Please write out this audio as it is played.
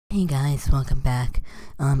Hey guys, welcome back.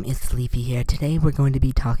 It's Leafy here. Today we're going to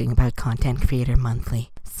be talking about Content Creator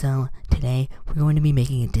Monthly. So, today we're going to be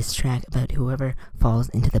making a diss track about whoever falls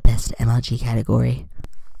into the best MLG category.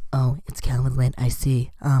 Oh, it's Calvin Lit, I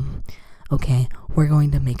see. Okay, we're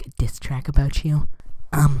going to make a diss track about you.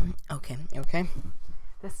 Okay.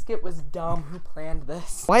 This skit was dumb. Who planned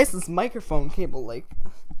this? Why is this microphone cable,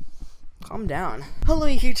 calm down. Hello,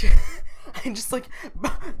 YouTube. I just,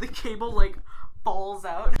 the cable, falls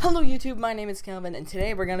out. Hello YouTube, my name is Calvin, and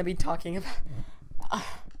today we're gonna be talking about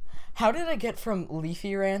how did I get from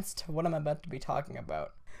Leafy rants to what I'm about to be talking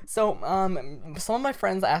about. So, some of my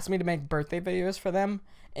friends asked me to make birthday videos for them,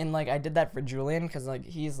 and I did that for Julian, because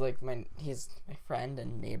he's my friend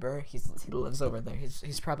and neighbor. He lives over there.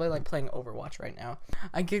 He's probably playing Overwatch right now.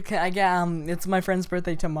 It's my friend's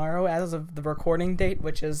birthday tomorrow as of the recording date,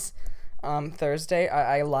 which is Thursday.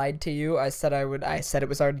 I lied to you. I said it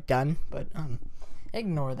was already done, but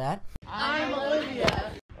ignore that. I'm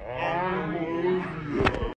Olivia.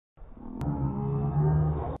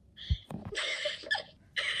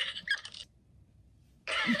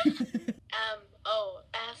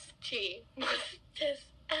 M-O-S-T Mustis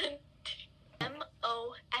and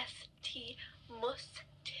M-O-S-T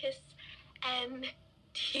Mustis and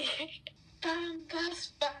T.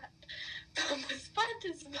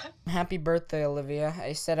 Happy birthday, Olivia.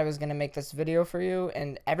 I said I was gonna make this video for you,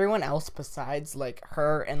 and everyone else besides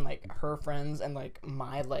her and her friends and my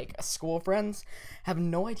school friends have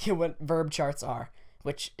no idea what verb charts are,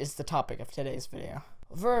 which is the topic of today's video.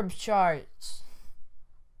 Verb charts.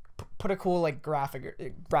 Put a cool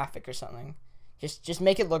graphic or something. Just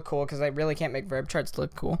make it look cool, because I really can't make verb charts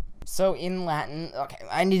look cool. So in Latin, okay,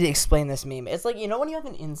 I need to explain this meme. It's when you have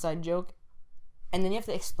an inside joke, and then you have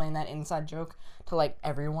to explain that inside joke to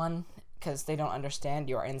everyone, because they don't understand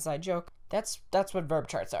your inside joke. That's what verb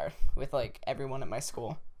charts are with everyone at my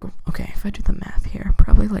school. Okay, if I do the math here,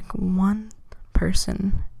 probably one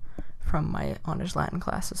person from my honors Latin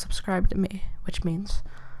class has subscribed to me, which means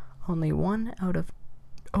only 1 out of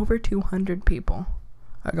over 200 people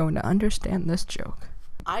are going to understand this joke.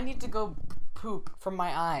 I need to go poop from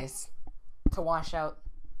my eyes to wash out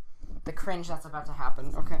the cringe that's about to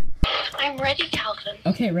happen. Okay. I'm ready, Calvin.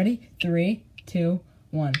 Okay, ready? 3, 2,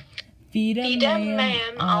 1. Fidem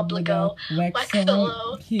meam obligo,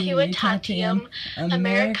 vexillo, puritatem,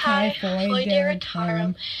 Americae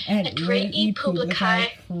foederatarum, et rei publicae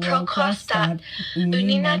procostat,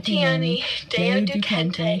 uninatione Deo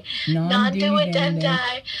ducente, non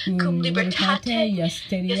duodendae, cum libertate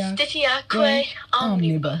justitiaque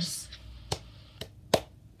omnibus.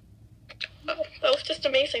 Oh, that was just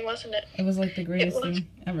amazing, wasn't it? It was the greatest thing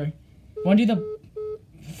ever. Want to do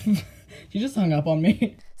the... You just hung up on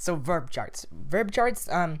me. So, verb charts. Verb charts,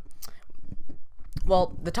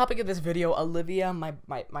 well, the topic of this video, Olivia, my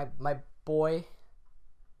boy...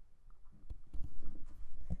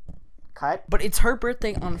 Cut. But it's her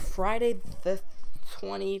birthday on Friday the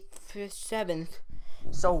 27th.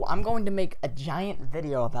 So, I'm going to make a giant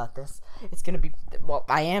video about this. It's gonna be... Well,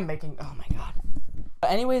 I am making... Oh my god. But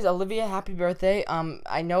anyways, Olivia, happy birthday.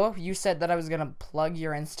 I know you said that I was gonna plug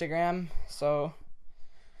your Instagram, so...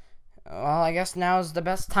 Well, I guess now's the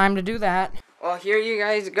best time to do that. Well, here you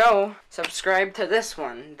guys go. Subscribe to this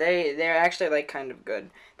one. They're actually, kind of good.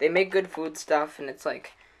 They make good food stuff, and it's,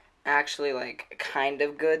 actually, kind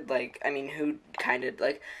of good. I mean, who kind of,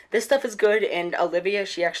 this stuff is good, and Olivia,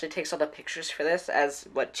 she actually takes all the pictures for this, as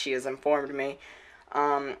what she has informed me.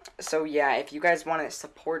 So yeah, if you guys want to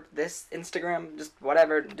support this Instagram, just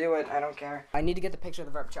whatever, do it, I don't care. I need to get the picture of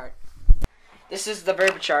the verb chart. This is the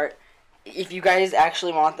verb chart. If you guys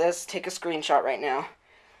actually want this, take a screenshot right now.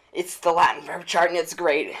 It's the Latin verb chart, and it's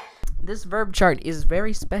great. This verb chart is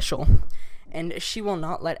very special, and she will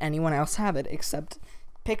not let anyone else have it except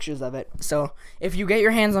pictures of it. So, if you get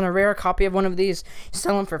your hands on a rare copy of one of these,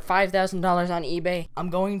 sell them for $5,000 on eBay.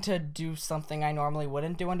 I'm going to do something I normally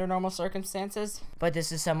wouldn't do under normal circumstances, but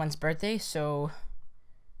this is someone's birthday, so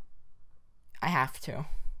I have to.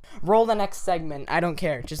 Roll the next segment. I don't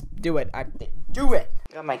care. Just do it. Do it.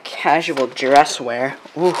 Got my casual dress wear.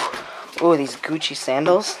 Ooh, these Gucci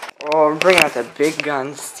sandals. Oh, we're bringing out the big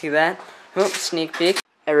guns. See that? Oops, sneak peek.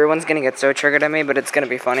 Everyone's gonna get so triggered at me, but it's gonna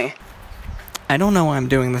be funny. I don't know why I'm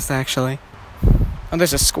doing this, actually. Oh,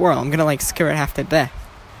 there's a squirrel. I'm gonna, scare it half to death.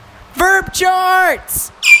 Verb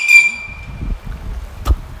charts!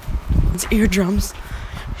 It's eardrums.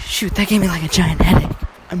 Shoot, that gave me, a giant headache.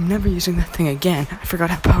 I'm never using that thing again. I forgot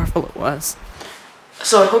how powerful it was.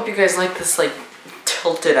 So I hope you guys like this,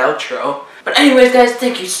 tilted outro. But anyways, guys,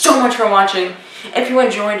 thank you so much for watching. If you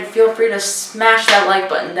enjoyed, feel free to smash that like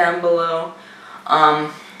button down below.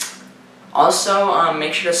 Also,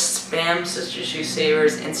 make sure to spam Sister Shoe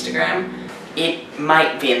Saver's Instagram. It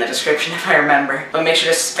might be in the description if I remember. But make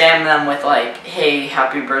sure to spam them with like, hey,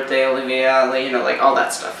 happy birthday, Olivia, you know, like all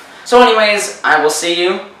that stuff. So anyways, I will see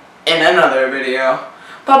you in another video.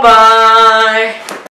 Bye-bye!